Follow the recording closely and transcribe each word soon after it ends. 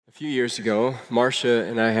few years ago, Marcia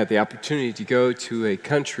and I had the opportunity to go to a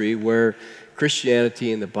country where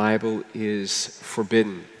Christianity and the Bible is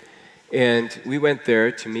forbidden. And we went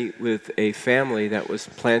there to meet with a family that was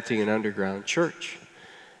planting an underground church.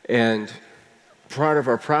 And part of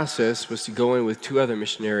our process was to go in with two other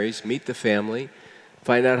missionaries, meet the family,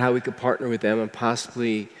 find out how we could partner with them and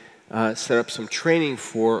possibly set up some training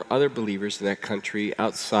for other believers in that country,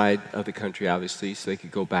 outside of the country, obviously, so they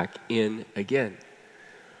could go back in again.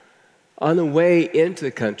 On the way into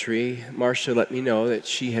the country, Marcia let me know that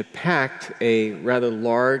she had packed a rather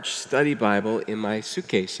large study Bible in my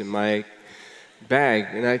suitcase, in my bag,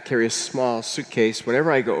 and I carry a small suitcase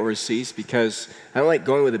whenever I go overseas because I don't like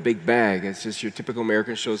going with a big bag. It's just your typical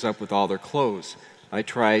American shows up with all their clothes. I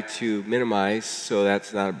try to minimize so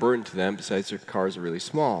that's not a burden to them, besides their cars are really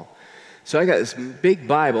small. So I got this big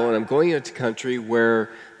Bible, and I'm going into a country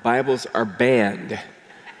where Bibles are banned.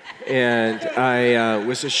 And I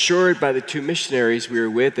was assured by the two missionaries we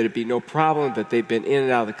were with that it'd be no problem, that they'd been in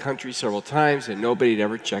and out of the country several times and nobody had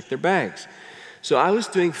ever checked their bags. So I was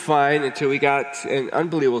doing fine until we got an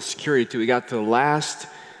unbelievable security, until we got to the last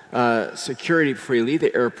security before you leave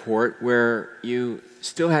the airport, where you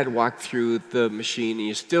still had to walk through the machine and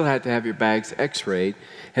you still had to have your bags x-rayed.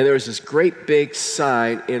 And there was this great big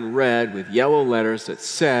sign in red with yellow letters that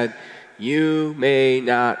said, "You may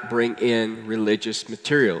not bring in religious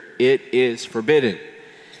material. It is forbidden."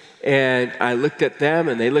 And I looked at them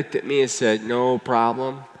and they looked at me and said, "No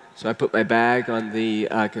problem." So I put my bag on the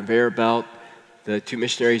conveyor belt. The two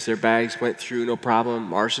missionaries, their bags went through, no problem.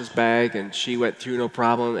 Marcia's bag, and she went through, no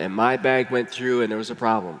problem. And my bag went through, and there was a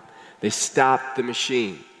problem. They stopped the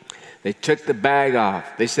machine. They took the bag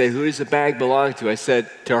off. They said, "Who does the bag belong to?" I said,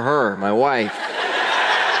 "To her, my wife."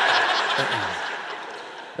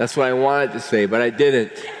 That's what I wanted to say, but I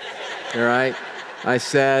didn't. All right? I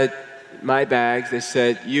said, "My bags." They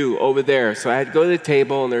said, "You, over there." So I had to go to the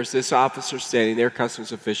table, and there's this officer standing there,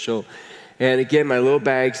 customs official. And again, my little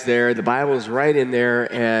bag's there. The Bible is right in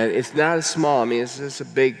there, and it's not as small. I mean, it's just a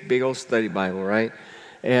big old study Bible, right?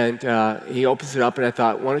 And he opens it up, and I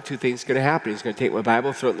thought, one of two things is going to happen. He's going to take my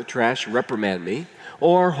Bible, throw it in the trash, reprimand me,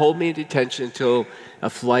 or hold me in detention until a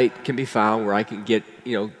flight can be found where I can get,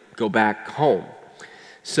 go back home.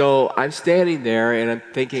 So I'm standing there, and I'm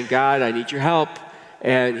thinking, "God, I need your help."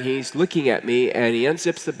 And he's looking at me, and he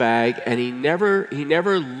unzips the bag, and he never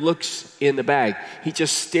looks in the bag. He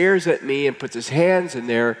just stares at me and puts his hands in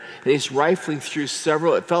there, and he's rifling through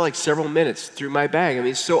it felt like several minutes through my bag. I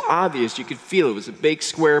mean, it's so obvious, you could feel it was a big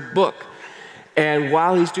square book. And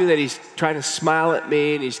while he's doing that, he's trying to smile at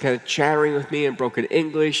me, and he's kind of chattering with me in broken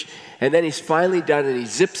English. And then he's finally done, and he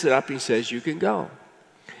zips it up, and he says, "You can go."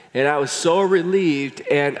 And I was so relieved,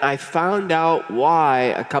 and I found out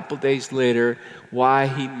why, a couple days later, why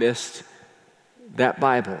he missed that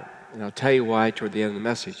Bible. And I'll tell you why toward the end of the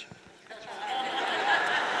message.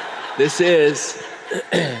 This is,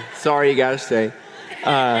 sorry you gotta stay.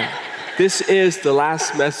 This is the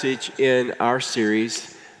last message in our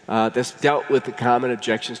series that's dealt with the common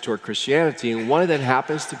objections toward Christianity, and one of them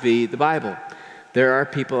happens to be the Bible. There are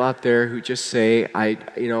people out there who just say, I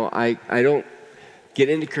don't get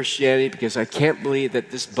into Christianity because I can't believe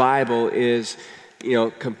that this Bible is,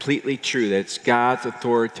 completely true, that it's God's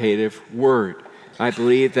authoritative word. I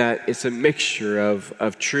believe that it's a mixture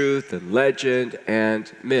of truth and legend and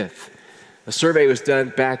myth. A survey was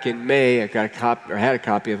done back in May. I had a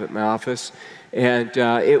copy of it in my office, and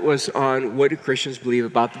it was on what do Christians believe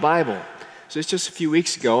about the Bible. So it's just a few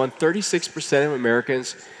weeks ago, and 36% of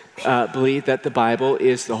Americans believe that the Bible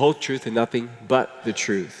is the whole truth and nothing but the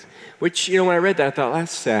truth. Which, when I read that, I thought,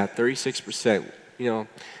 that's sad, 36%,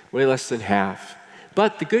 way less than half.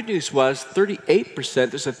 But the good news was there's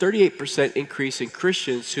a 38% increase in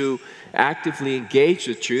Christians who actively engage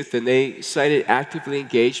the truth, and they cited actively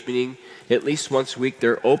engaged, meaning at least once a week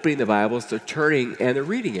they're opening the Bibles, they're turning, and they're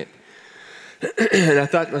reading it. And I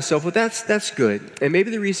thought to myself, well, that's good. And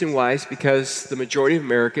maybe the reason why is because the majority of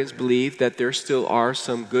Americans believe that there still are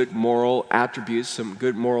some good moral attributes, some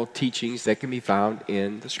good moral teachings that can be found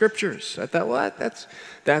in the Scriptures. I thought, well,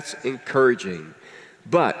 that's encouraging.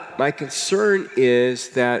 But my concern is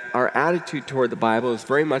that our attitude toward the Bible is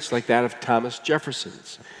very much like that of Thomas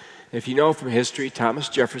Jefferson's. If you know from history, Thomas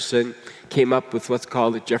Jefferson came up with what's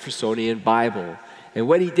called the Jeffersonian Bible. And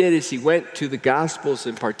what he did is he went to the Gospels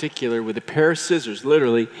in particular with a pair of scissors,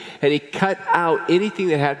 literally, and he cut out anything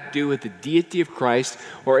that had to do with the deity of Christ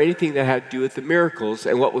or anything that had to do with the miracles,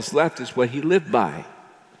 and what was left is what he lived by.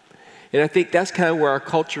 And I think that's kind of where our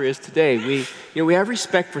culture is today. We have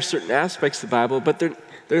respect for certain aspects of the Bible, but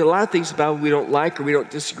There are a lot of things about it we don't like or we don't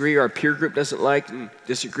disagree, or our peer group doesn't like and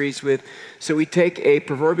disagrees with. So we take a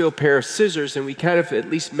proverbial pair of scissors and we kind of, at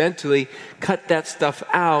least mentally, cut that stuff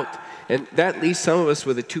out. And that leaves some of us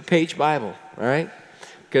with a 2-page Bible, all right?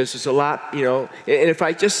 Because there's a lot, and if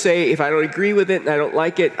I just say, if I don't agree with it and I don't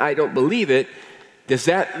like it, I don't believe it, does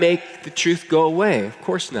that make the truth go away? Of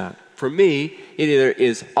course not. For me, it either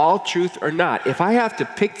is all truth or not. If I have to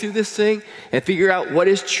pick through this thing and figure out what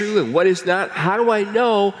is true and what is not, how do I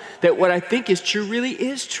know that what I think is true really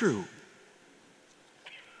is true?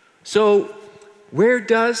 So, where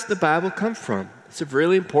does the Bible come from? It's a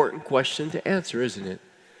really important question to answer, isn't it?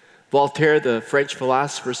 Voltaire, the French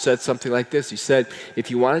philosopher, said something like this. He said, if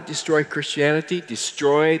you want to destroy Christianity,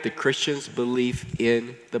 destroy the Christian's belief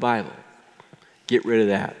in the Bible. Get rid of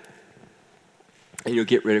that, and you'll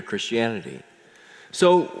get rid of Christianity.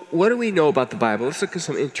 So what do we know about the Bible? Let's look at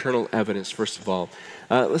some internal evidence, first of all.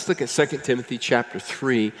 Let's look at 2 Timothy chapter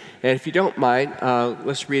 3. And if you don't mind,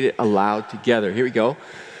 let's read it aloud together. Here we go.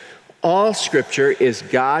 All Scripture is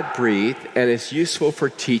God-breathed and is useful for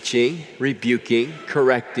teaching, rebuking,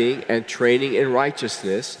 correcting, and training in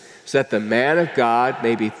righteousness, so that the man of God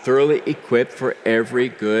may be thoroughly equipped for every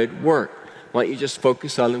good work. Why don't you just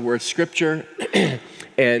focus on the word Scripture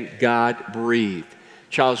and God-breathed.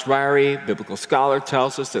 Charles Ryrie, biblical scholar,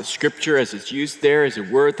 tells us that Scripture, as it's used there, is a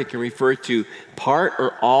word that can refer to part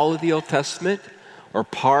or all of the Old Testament or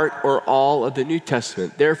part or all of the New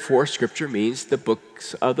Testament. Therefore, Scripture means the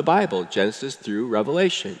books of the Bible, Genesis through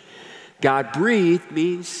Revelation. God-breathed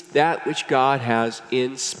means that which God has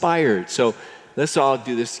inspired. So let's all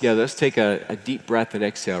do this together. Let's take a deep breath and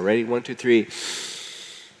exhale. Ready? 1, 2, 3.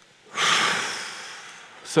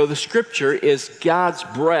 So the Scripture is God's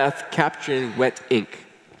breath captured in wet ink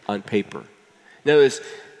on paper. In other words,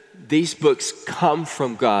 these books come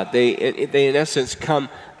from God. They in essence come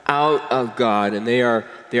out of God, and they are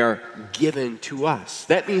given to us.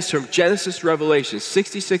 That means from Genesis to Revelation,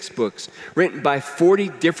 66 books written by 40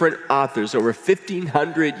 different authors over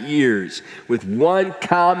 1,500 years with one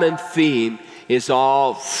common theme, is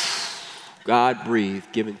all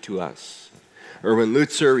God-breathed, given to us. Erwin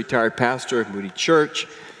Lutzer, retired pastor of Moody Church,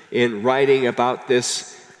 in writing about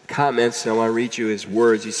this comments, and I want to read you his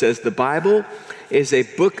words. He says, the Bible is a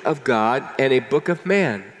book of God and a book of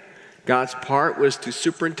man. God's part was to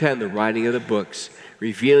superintend the writing of the books,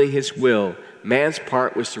 revealing his will. Man's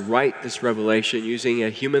part was to write this revelation using a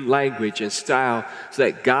human language and style so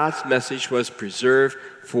that God's message was preserved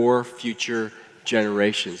for future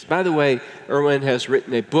generations. By the way, Erwin has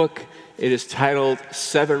written a book. It is titled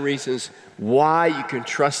 7 Reasons Why You Can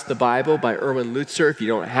Trust the Bible by Erwin Lutzer. If you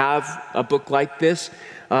don't have a book like this,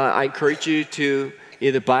 I encourage you to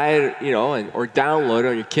either buy it, or download it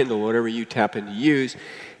on your Kindle, whatever you happen to use,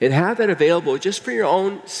 and have that available just for your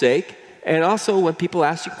own sake, and also when people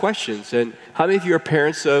ask you questions. And how many of you are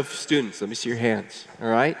parents of students? Let me see your hands, all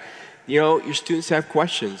right? Your students have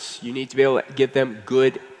questions. You need to be able to give them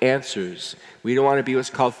good answers. We don't want to be what's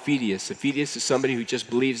called fideist. A fideist is somebody who just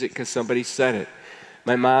believes it because somebody said it.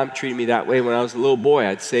 My mom treated me that way when I was a little boy.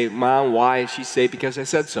 I'd say, Mom, why? And she'd say, because I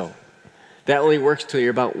said so. That only works till you're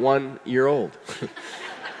about 1 year old.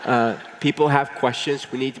 People have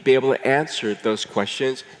questions. We need to be able to answer those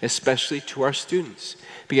questions, especially to our students,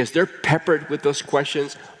 because they're peppered with those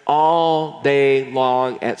questions all day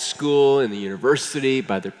long at school, in the university,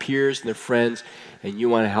 by their peers and their friends, and you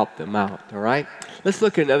want to help them out, all right? Let's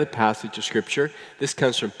look at another passage of Scripture. This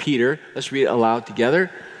comes from Peter. Let's read it aloud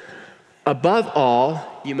together. Above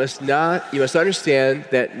all, you must understand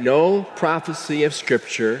that no prophecy of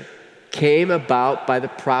Scripture came about by the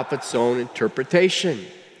prophet's own interpretation.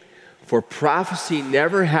 For prophecy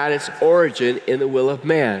never had its origin in the will of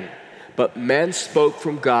man, but men spoke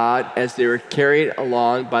from God as they were carried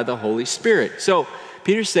along by the Holy Spirit. So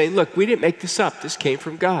Peter's saying, look, we didn't make this up. This came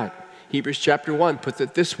from God. Hebrews chapter 1 puts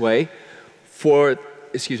it this way. I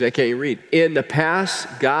can't even read. In the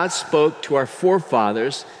past, God spoke to our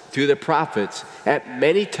forefathers through the prophets at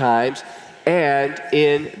many times and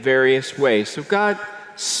in various ways. So God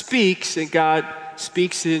speaks, and God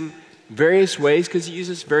speaks in various ways because he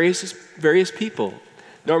uses various people.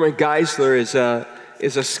 Norman Geisler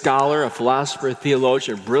is a scholar, a philosopher, a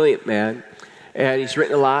theologian, a brilliant man, and he's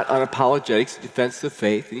written a lot on apologetics, defense of the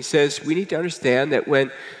faith. And he says we need to understand that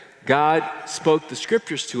when God spoke the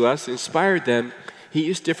Scriptures to us, inspired them, he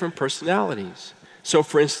used different personalities. So,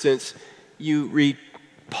 for instance, you read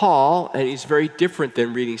Paul, and he's very different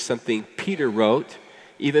than reading something Peter wrote.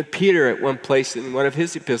 Even Peter, at one place in one of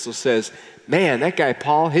his epistles, says, man, that guy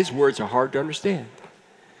Paul, his words are hard to understand.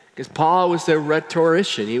 Because Paul was a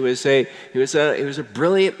rhetorician. He was a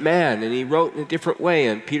brilliant man, and he wrote in a different way,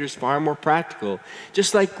 and Peter's far more practical.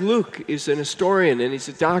 Just like Luke is an historian, and he's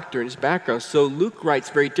a doctor in his background. So Luke writes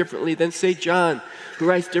very differently than, say, John, who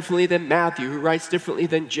writes differently than Matthew, who writes differently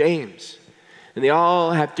than James. And they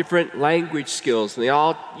all have different language skills, and they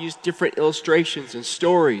all use different illustrations and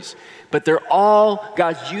stories. But they're all,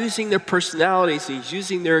 God's using their personalities, and He's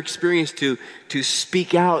using their experience to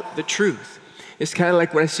speak out the truth. It's kind of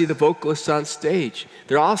like when I see the vocalists on stage.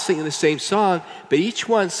 They're all singing the same song, but each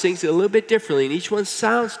one sings it a little bit differently, and each one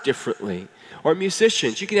sounds differently. Or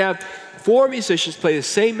musicians. You can have 4 musicians play the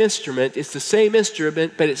same instrument. It's the same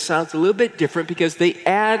instrument, but it sounds a little bit different because they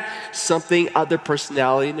add something of their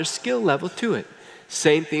personality and their skill level to it.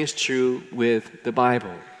 Same thing is true with the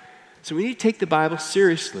Bible. So we need to take the Bible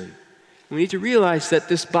seriously. We need to realize that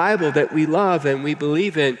this Bible that we love and we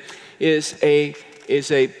believe in is a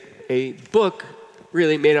book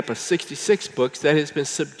really made up of 66 books that has been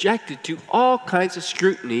subjected to all kinds of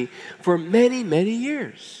scrutiny for many, many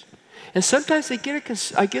years. And sometimes I get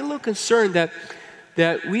a little concerned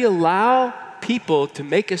that we allow people to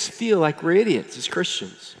make us feel like we're idiots as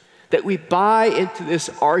Christians. That we buy into this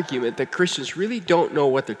argument that Christians really don't know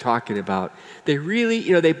what they're talking about. They really,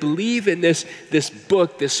 they believe in this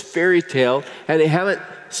book, this fairy tale, and they haven't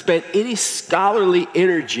spent any scholarly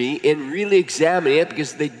energy in really examining it,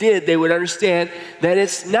 because if they did, they would understand that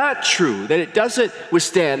it's not true, that it doesn't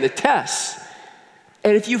withstand the tests.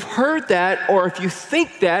 And if you've heard that, or if you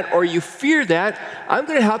think that, or you fear that, I'm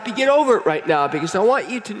going to help you get over it right now, because I want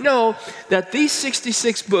you to know that these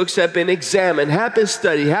 66 books have been examined, have been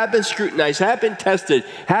studied, have been scrutinized, have been tested,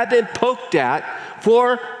 have been poked at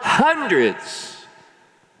for hundreds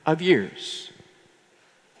of years.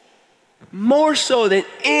 More so than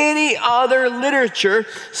any other literature,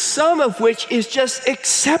 some of which is just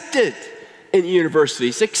accepted in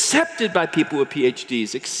universities, accepted by people with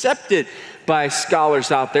PhDs, accepted by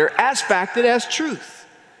scholars out there as fact and as truth.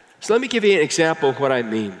 So let me give you an example of what I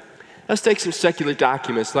mean. Let's take some secular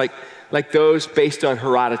documents like those based on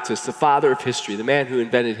Herodotus, the father of history, the man who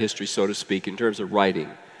invented history, so to speak, in terms of writing.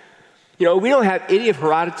 We don't have any of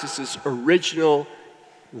Herodotus's original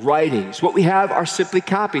writings. What we have are simply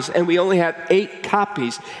copies, and we only have 8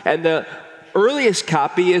 copies. And the earliest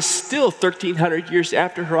copy is still 1,300 years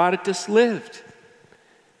after Herodotus lived.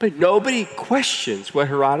 But nobody questions what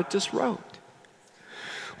Herodotus wrote.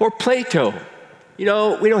 Or Plato. We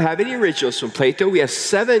don't have any originals from Plato. We have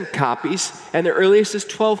 7 copies, and the earliest is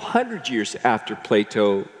 1,200 years after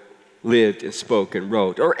Plato lived and spoke and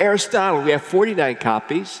wrote. Or Aristotle, we have 49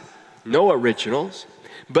 copies, no originals,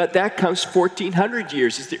 but that comes 1,400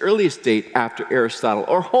 years is the earliest date after Aristotle.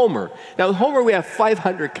 Or Homer. Now, with Homer, we have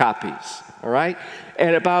 500 copies, all right?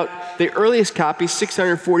 And about the earliest copy,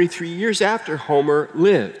 643 years after Homer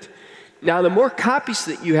lived. Now, the more copies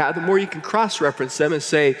that you have, the more you can cross-reference them and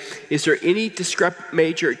say, is there any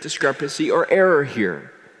major discrepancy or error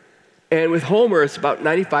here? And with Homer, it's about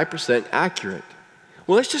 95% accurate.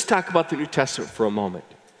 Well, let's just talk about the New Testament for a moment.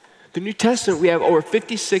 The New Testament, we have over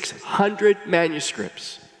 5,600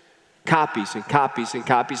 manuscripts. Copies and copies and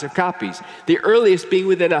copies of copies. The earliest being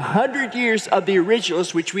within 100 years of the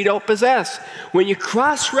originals, which we don't possess. When you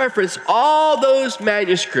cross-reference all those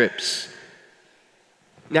manuscripts,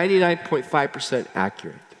 99.5%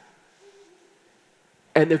 accurate.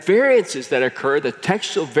 And the variances that occur, the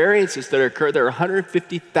textual variances that occur, there are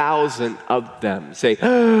 150,000 of them. Say,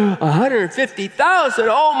 150,000?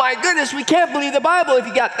 Oh my goodness, we can't believe the Bible if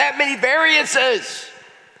you got that many variances.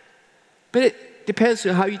 But it depends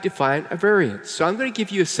on how you define a variance. So I'm going to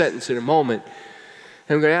give you a sentence in a moment.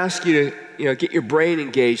 And I'm going to ask you to get your brain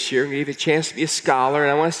engaged here. I'm going to give you a chance to be a scholar.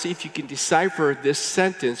 And I want to see if you can decipher this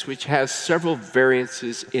sentence, which has several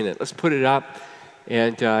variances in it. Let's put it up.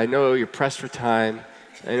 And I know you're pressed for time.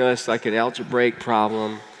 I know it's like an algebraic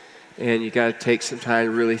problem. And you got to take some time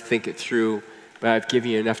to really think it through. But I've given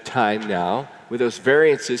you enough time now. With those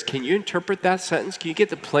variances, can you interpret that sentence? Can you get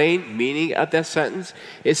the plain meaning of that sentence?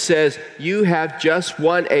 It says, you have just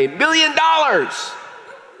won $1 million.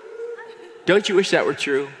 Don't you wish that were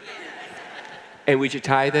true? And would you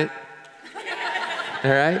tithe it?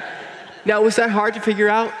 All right? Now, was that hard to figure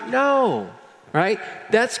out? No. Right?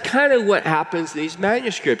 That's kind of what happens in these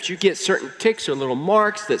manuscripts. You get certain ticks or little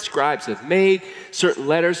marks that scribes have made, certain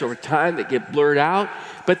letters over time that get blurred out,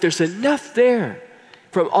 but there's enough there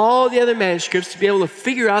from all the other manuscripts to be able to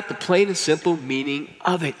figure out the plain and simple meaning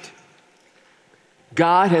of it.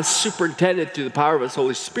 God has superintended through the power of His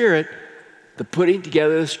Holy Spirit the putting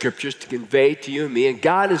together the scriptures to convey to you and me. And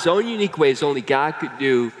God, in His own unique ways, only God could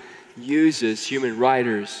do, uses human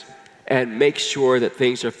writers and makes sure that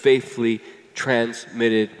things are faithfully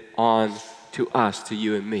transmitted on to us, to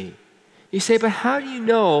you and me. You say, but how do you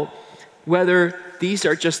know whether these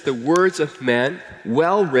are just the words of men,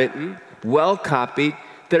 well written, well copied,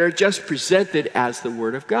 that are just presented as the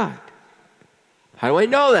Word of God? How do I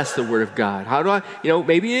know that's the Word of God? How do I,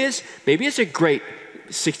 maybe it's a great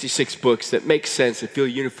 66 books that make sense and feel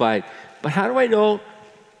unified, but how do I know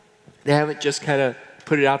they haven't just kind of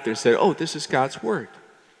put it out there and said, oh, this is God's Word?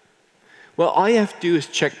 Well, all you have to do is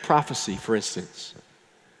check prophecy, for instance.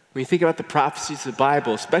 When you think about the prophecies of the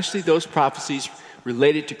Bible, especially those prophecies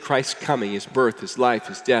related to Christ's coming, his birth, his life,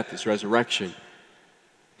 his death, his resurrection,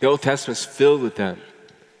 the Old Testament's filled with them.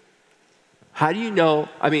 How do you know?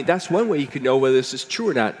 I mean, that's one way you can know whether this is true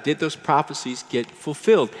or not. Did those prophecies get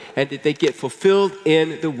fulfilled? And did they get fulfilled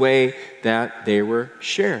in the way that they were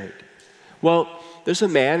shared? Well, there's a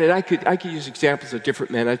man, and I could use examples of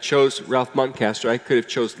different men. I chose Ralph Muncaster. I could have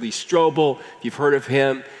chose Lee Strobel. If you've heard of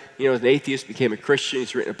him, as an atheist, became a Christian.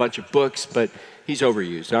 He's written a bunch of books, but he's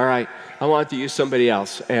overused. All right, I wanted to use somebody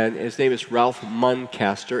else, and his name is Ralph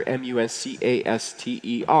Muncaster,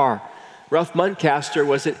 Muncaster. Ralph Muncaster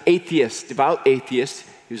was an atheist, devout atheist.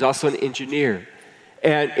 He was also an engineer.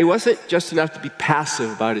 And it wasn't just enough to be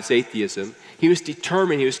passive about his atheism. He was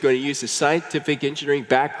determined he was going to use his scientific engineering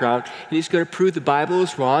background, and he's going to prove the Bible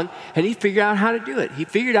was wrong, and he figured out how to do it. He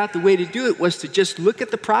figured out the way to do it was to just look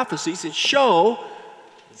at the prophecies and show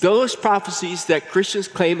those prophecies that Christians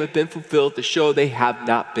claim have been fulfilled, to show they have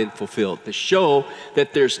not been fulfilled, to show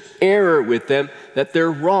that there's error with them, that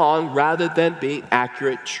they're wrong rather than being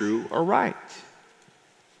accurate, true, or right.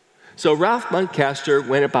 So Ralph Muncaster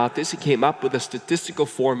went about this. He came up with a statistical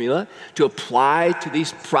formula to apply to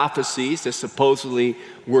these prophecies that supposedly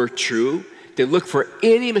were true, to look for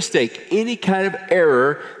any mistake, any kind of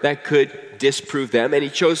error that could disprove them. And he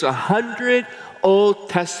chose 100 Old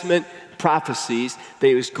Testament prophecies that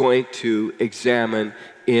he was going to examine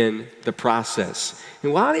in the process.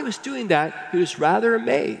 And while he was doing that, he was rather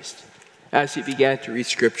amazed as he began to read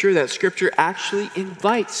Scripture, that Scripture actually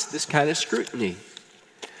invites this kind of scrutiny.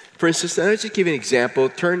 For instance, I'll just give you an example.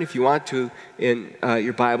 Turn, if you want to, in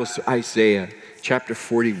your Bibles to Isaiah chapter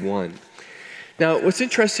 41. Now, what's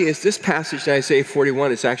interesting is this passage in Isaiah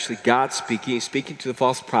 41 is actually God speaking. He's speaking to the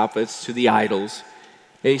false prophets, to the idols.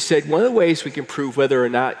 And he said, one of the ways we can prove whether or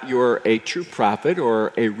not you're a true prophet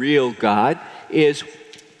or a real God is,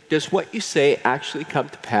 does what you say actually come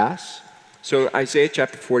to pass? So in Isaiah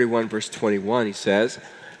chapter 41, verse 21, he says,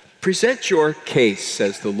 present your case,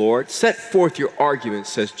 says the Lord. Set forth your argument,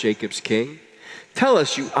 says Jacob's king. Tell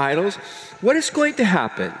us, you idols, what is going to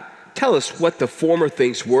happen? Tell us what the former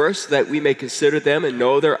things were, so that we may consider them and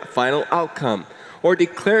know their final outcome. Or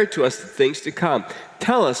declare to us the things to come.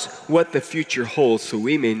 Tell us what the future holds, so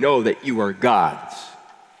we may know that you are gods.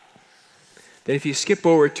 Then if you skip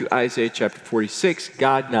over to Isaiah chapter 46,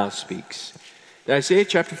 God now speaks. In Isaiah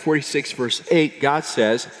chapter 46, verse 8, God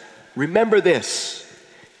says, remember this.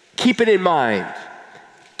 Keep it in mind.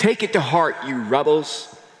 Take it to heart, you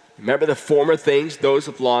rebels. Remember the former things, those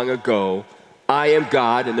of long ago. I am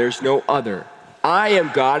God, and there's no other. I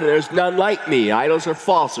am God, and there's none like me. Idols are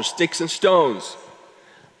false, are sticks and stones.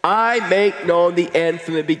 I make known the end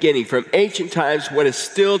from the beginning, from ancient times what is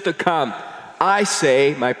still to come. I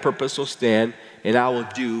say, my purpose will stand, and I will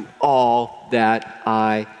do all that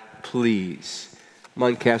I please.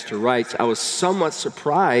 Muncaster writes, I was somewhat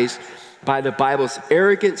surprised by the Bible's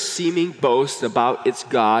arrogant seeming boast about its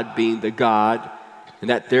God being the God, and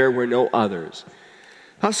that there were no others.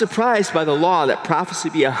 I was surprised by the law that prophecy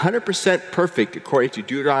be 100% perfect, according to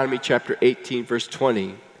Deuteronomy chapter 18, verse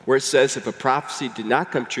 20. Where it says if a prophecy did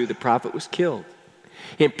not come true, the prophet was killed.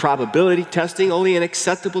 In probability testing, only an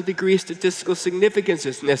acceptable degree of statistical significance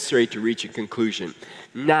is necessary to reach a conclusion,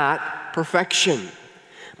 not perfection.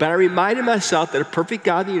 But I reminded myself that a perfect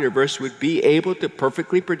God in the universe would be able to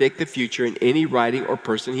perfectly predict the future in any writing or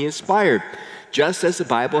person he inspired, just as the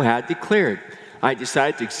Bible had declared. I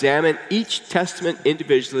decided to examine each testament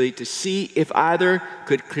individually to see if either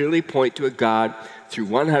could clearly point to a God through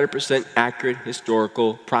 100% accurate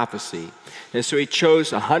historical prophecy. And so he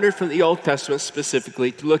chose 100 from the Old Testament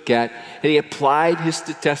specifically to look at, and he applied his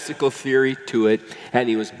statistical theory to it, and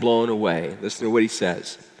he was blown away. Listen to what he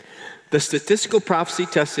says. The statistical prophecy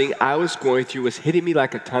testing I was going through was hitting me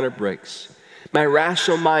like a ton of bricks. My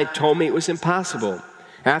rational mind told me it was impossible.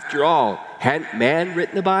 After all, hadn't man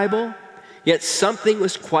written the Bible? Yet something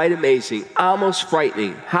was quite amazing, almost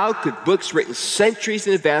frightening. How could books written centuries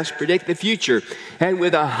in advance predict the future, and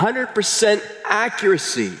with 100%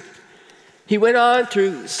 accuracy? He went on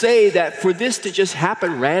to say that for this to just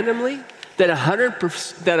happen randomly, that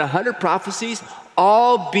 100 prophecies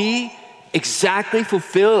all be exactly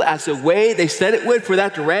fulfilled as the way they said it would, for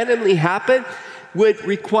that to randomly happen, would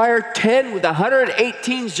require 10 with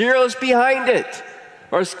 118 zeros behind it.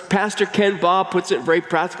 Or as Pastor Ken Bob puts it in very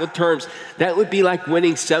practical terms, that would be like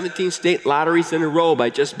winning 17 state lotteries in a row by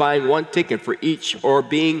just buying one ticket for each, or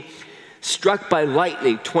being struck by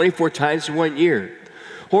lightning 24 times in 1 year.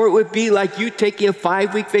 Or it would be like you taking a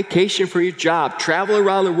 5-week vacation for your job, travel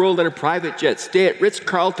around the world in a private jet, stay at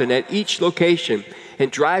Ritz-Carlton at each location,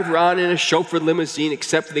 and drive around in a chauffeured limousine,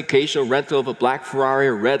 except for the occasional rental of a black Ferrari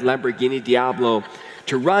or red Lamborghini Diablo,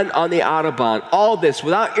 to run on the Autobahn. All this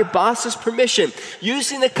without your boss's permission,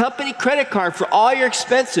 using the company credit card for all your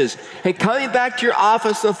expenses, and coming back to your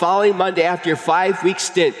office the following Monday after your 5-week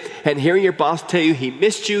stint and hearing your boss tell you he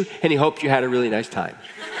missed you and he hoped you had a really nice time.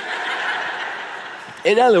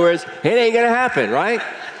 In other words, it ain't gonna happen, right?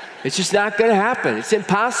 It's just not gonna happen. It's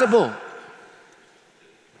impossible.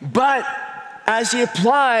 But as he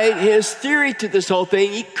applied his theory to this whole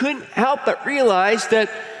thing, he couldn't help but realize that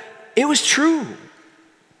it was true.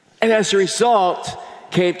 And as a result,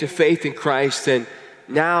 came to faith in Christ. And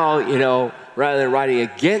now, rather than writing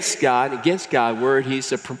against God's word,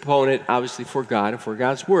 he's a proponent, obviously, for God and for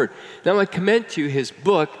God's word. Now, I commend to you his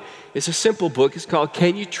book. It's a simple book. It's called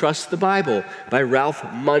Can You Trust the Bible? By Ralph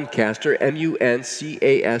Muncaster,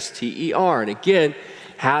 Muncaster. And again,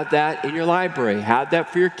 have that in your library. Have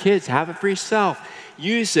that for your kids. Have it for yourself.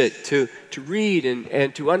 Use it to read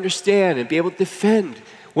and to understand and be able to defend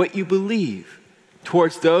what you believe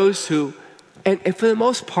towards those who, and for the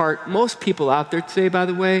most part, most people out there today, by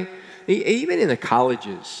the way, even in the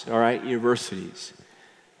colleges, all right, universities,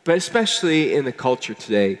 but especially in the culture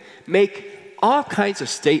today, make all kinds of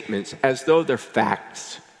statements as though they're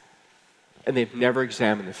facts, and they've never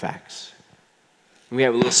examined the facts. We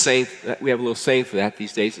have a little saying for that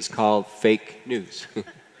these days. It's called fake news,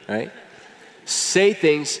 right? Say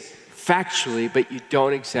things factually, but you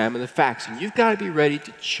don't examine the facts. And you've got to be ready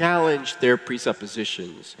to challenge their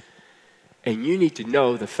presuppositions. And you need to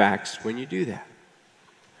know the facts when you do that.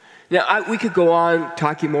 Now, we could go on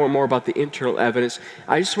talking more and more about the internal evidence.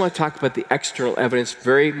 I just want to talk about the external evidence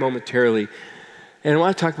very momentarily. And I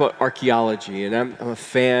want to talk about archaeology. And I'm a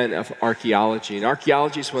fan of archaeology. And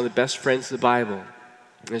archaeology is one of the best friends of the Bible.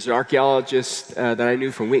 There's an archaeologist that I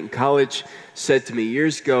knew from Wheaton College said to me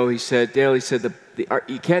years ago, he said, Dale,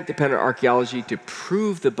 you can't depend on archaeology to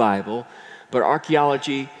prove the Bible, but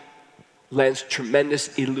archaeology lends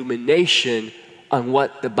tremendous illumination on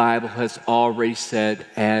what the Bible has already said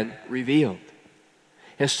and revealed.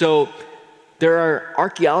 And so there are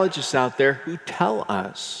archaeologists out there who tell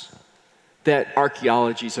us that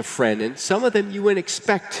archaeology is a friend, and some of them you wouldn't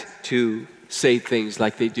expect to say things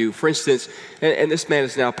like they do. For instance, and this man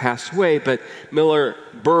has now passed away, but Miller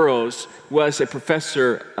Burrows was a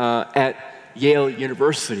professor at Yale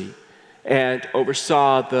University and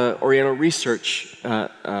oversaw the Oriental Research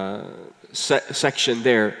section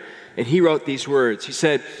there. And he wrote these words. He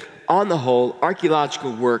said, on the whole,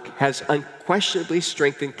 archaeological work has unquestionably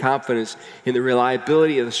strengthened confidence in the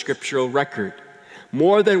reliability of the scriptural record.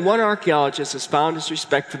 More than one archaeologist has found his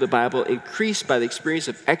respect for the Bible increased by the experience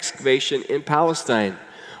of excavation in Palestine.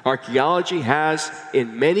 Archaeology has,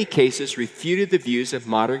 in many cases, refuted the views of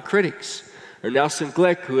modern critics. Or Nelson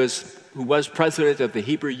Glick, who was president of the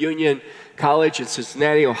Hebrew Union College in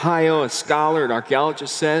Cincinnati, Ohio, a scholar and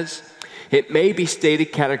archaeologist, says, it may be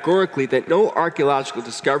stated categorically that no archaeological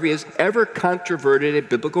discovery has ever controverted a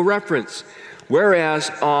biblical reference, whereas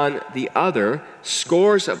on the other,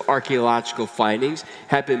 scores of archaeological findings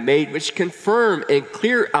have been made which confirm in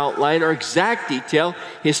clear outline or exact detail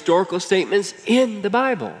historical statements in the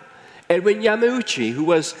Bible. Edwin Yamauchi, who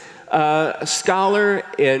was a scholar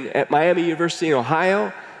at Miami University in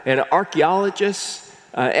Ohio, and an archaeologist,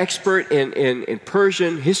 expert in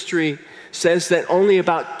Persian history, says that only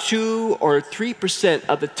about 2 or 3%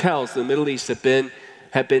 of the tells in the Middle East have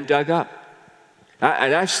been dug up.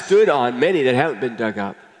 And I've stood on many that haven't been dug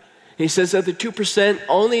up. He says of the 2%,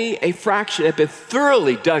 only a fraction have been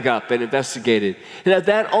thoroughly dug up and investigated. And of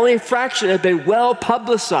that, only a fraction have been well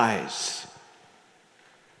publicized.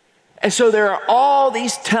 And so there are all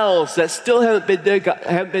these tells that still haven't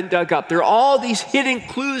been dug up. There are all these hidden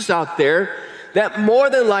clues out there that more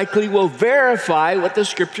than likely will verify what the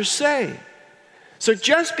scriptures say. So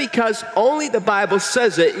just because only the Bible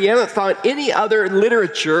says it, and you haven't found any other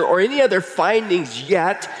literature or any other findings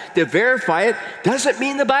yet to verify it, doesn't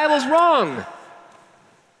mean the Bible's wrong.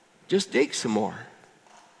 Just dig some more.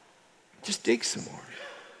 Just dig some more.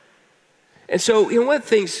 And so, one of the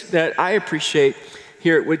things that I appreciate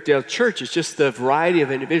here at Wooddale Church is just the variety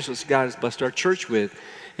of individuals God has blessed our church with.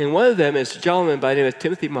 And one of them is a gentleman by the name of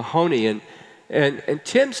Timothy Mahoney. And And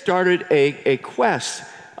Tim started a quest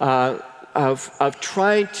of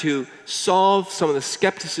trying to solve some of the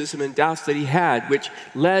skepticism and doubts that he had, which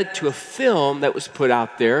led to a film that was put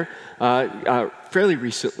out there fairly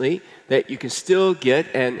recently that you can still get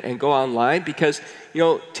and go online because,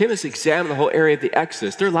 Tim has examined the whole area of the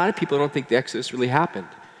Exodus. There are a lot of people who don't think the Exodus really happened.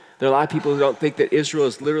 There are a lot of people who don't think that Israel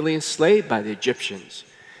is literally enslaved by the Egyptians.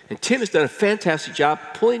 And Tim has done a fantastic job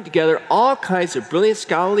pulling together all kinds of brilliant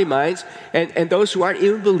scholarly minds and those who aren't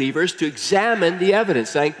even believers to examine the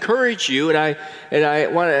evidence. I encourage you, and I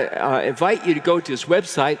want to invite you to go to his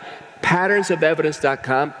website,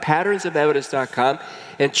 patternsofevidence.com,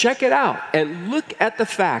 and check it out and look at the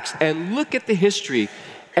facts and look at the history.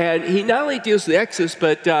 And he not only deals with the Exodus,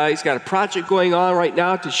 but he's got a project going on right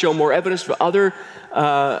now to show more evidence for other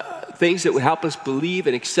things that would help us believe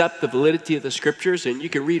and accept the validity of the scriptures, and you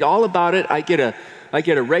can read all about it. I get a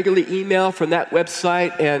regular email from that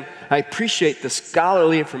website, and I appreciate the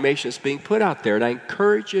scholarly information that's being put out there, and I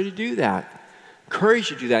encourage you to do that. Encourage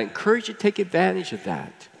you to take advantage of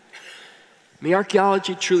that. I mean,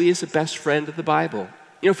 archaeology truly is the best friend of the Bible.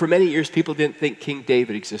 For many years, people didn't think King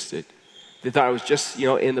David existed. They thought it was just,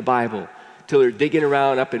 in the Bible. Till they were digging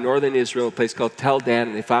around up in northern Israel, a place called Tel Dan,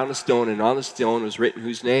 and they found a stone, and on the stone was written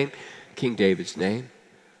whose name? King David's name.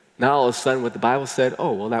 Now all of a sudden what the Bible said,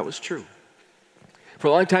 oh, well, that was true. For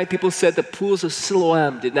a long time, people said the pools of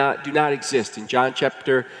Siloam do not exist. In John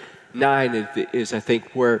chapter 9 is, I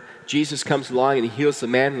think, where Jesus comes along and he heals the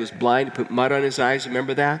man who was blind, he put mud on his eyes.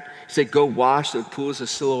 Remember that? He said, go wash in the pools of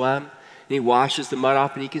Siloam. And he washes the mud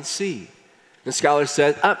off and he can see. And scholars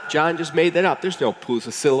said, John just made that up. There's no pools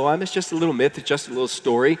of Siloam. It's just a little myth. It's just a little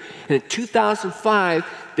story. And in 2005,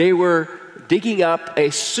 they were digging up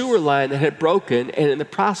a sewer line that had broken. And in the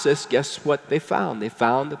process, guess what they found? They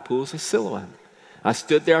found the pools of Siloam. I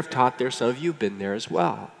stood there. I've taught there. Some of you have been there as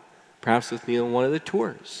well. Perhaps with me on one of the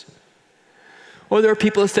tours. Or there are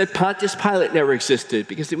people that said Pontius Pilate never existed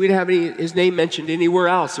because we didn't have his name mentioned anywhere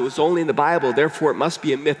else. It was only in the Bible. Therefore, it must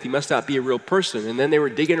be a myth. He must not be a real person. And then they were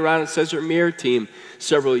digging around in Caesarea Maritima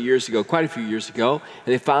several years ago, quite a few years ago,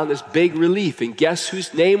 and they found this big relief. And guess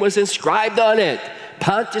whose name was inscribed on it?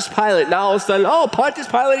 Pontius Pilate. Now all of a sudden, Pontius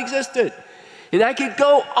Pilate existed. And I could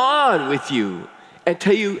go on with you and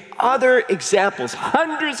tell you other examples,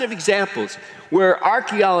 hundreds of examples, where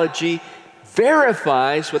archaeology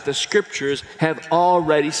verifies what the scriptures have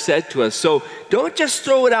already said to us. So don't just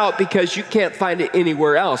throw it out because you can't find it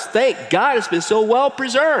anywhere else. Thank God it's been so well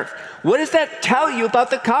preserved. What does that tell you about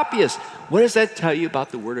the copyists? What does that tell you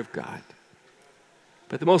about the Word of God?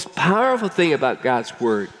 But the most powerful thing about God's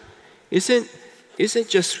Word isn't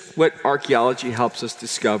just what archaeology helps us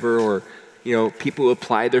discover or people who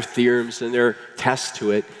apply their theorems and their tests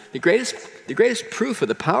to it. The greatest proof of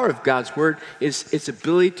the power of God's Word is its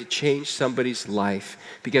ability to change somebody's life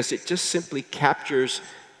because it just simply captures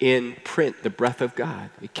in print the breath of God.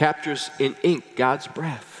 It captures in ink God's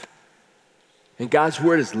breath. And God's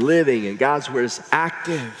Word is living and God's Word is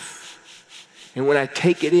active. And when I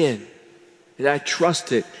take it in and I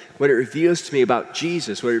trust it, what it reveals to me about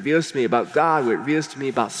Jesus, what it reveals to me about God, what it reveals to me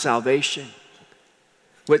about salvation,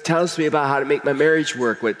 what it tells me about how to make my marriage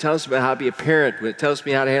work, what it tells me about how to be a parent, what it tells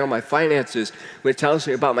me how to handle my finances, what it tells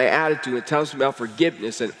me about my attitude, what it tells me about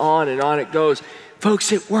forgiveness, and on it goes.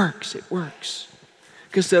 Folks, it works. It works.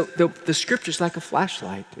 Because the scripture's like a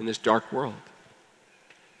flashlight in this dark world.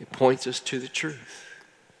 It points us to the truth.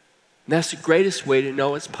 And that's the greatest way to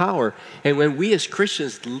know its power. And when we as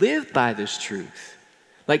Christians live by this truth,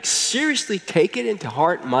 like seriously take it into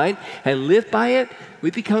heart and mind and live by it,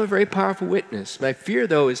 we become a very powerful witness. My fear,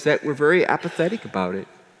 though, is that we're very apathetic about it.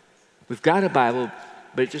 We've got a Bible,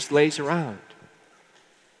 but it just lays around.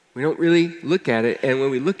 We don't really look at it, and when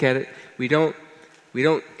we look at it, we don't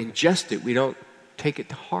ingest it. We don't take it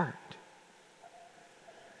to heart.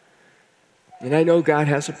 And I know God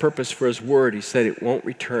has a purpose for His Word. He said it won't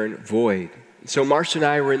return void. So Marcia and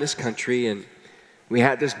I were in this country, and we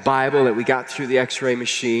had this Bible that we got through the X-ray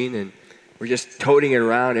machine, and we're just toting it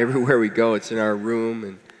around everywhere we go. It's in our room,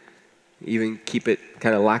 and even keep it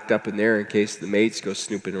kind of locked up in there in case the maids go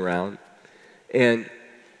snooping around. And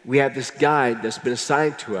we have this guide that's been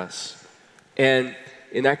assigned to us. And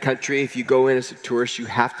in that country, if you go in as a tourist, you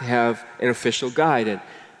have to have an official guide. And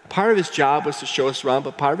part of his job was to show us around,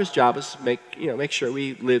 but part of his job was to make sure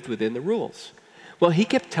we lived within the rules. Well, he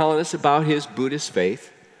kept telling us about his Buddhist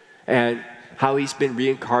faith and how he's been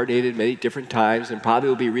reincarnated many different times and probably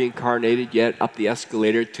will be reincarnated yet up the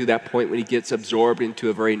escalator to that point when he gets absorbed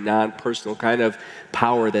into a very non-personal kind of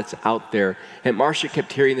power that's out there. And Marcia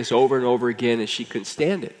kept hearing this over and over again, and she couldn't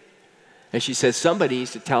stand it. And she said, somebody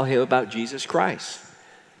needs to tell him about Jesus Christ.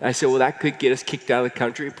 And I said, well, that could get us kicked out of the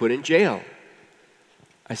country, put in jail.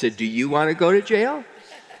 I said, do you want to go to jail?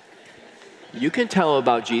 You can tell them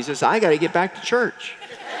about Jesus. I got to get back to church.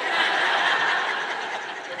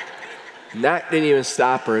 And that didn't even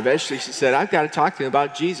stop her. Eventually she said, I've got to talk to him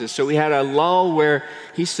about Jesus. So we had a lull where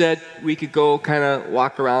he said we could go kind of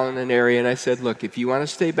walk around an area. And I said, look, if you want to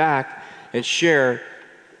stay back and share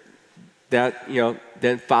that,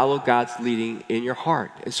 then follow God's leading in your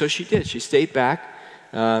heart. And so she did. She stayed back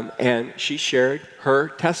and she shared her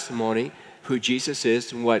testimony, who Jesus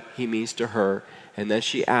is and what he means to her. And then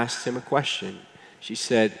she asked him a question. She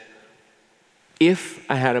said, if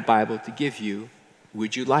I had a Bible to give you,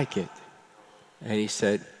 would you like it? And he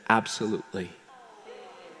said, absolutely.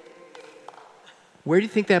 Where do you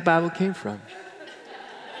think that Bible came from?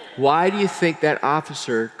 Why do you think that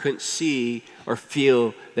officer couldn't see or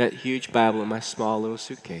feel that huge Bible in my small little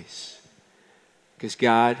suitcase? Because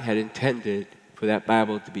God had intended for that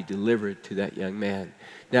Bible to be delivered to that young man.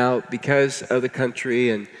 Now, because of the country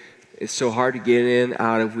and it's so hard to get in,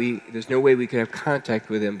 out of, there's no way we could have contact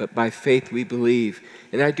with him, but by faith we believe,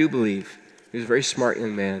 and I do believe, he was a very smart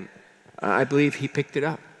young man. I believe he picked it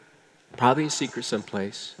up, probably in secret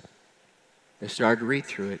someplace, and started to read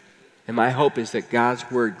through it. And my hope is that God's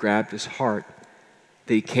word grabbed his heart,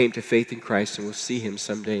 that he came to faith in Christ and will see him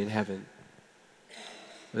someday in heaven.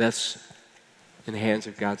 But that's in the hands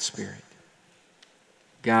of God's Spirit.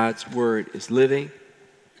 God's word is living,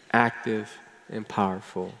 active, and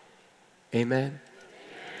powerful. Amen?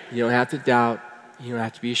 You don't have to doubt. You don't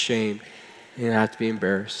have to be ashamed. You don't have to be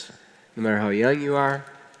embarrassed. No matter how young you are,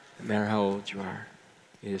 no matter how old you are,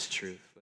 it is true.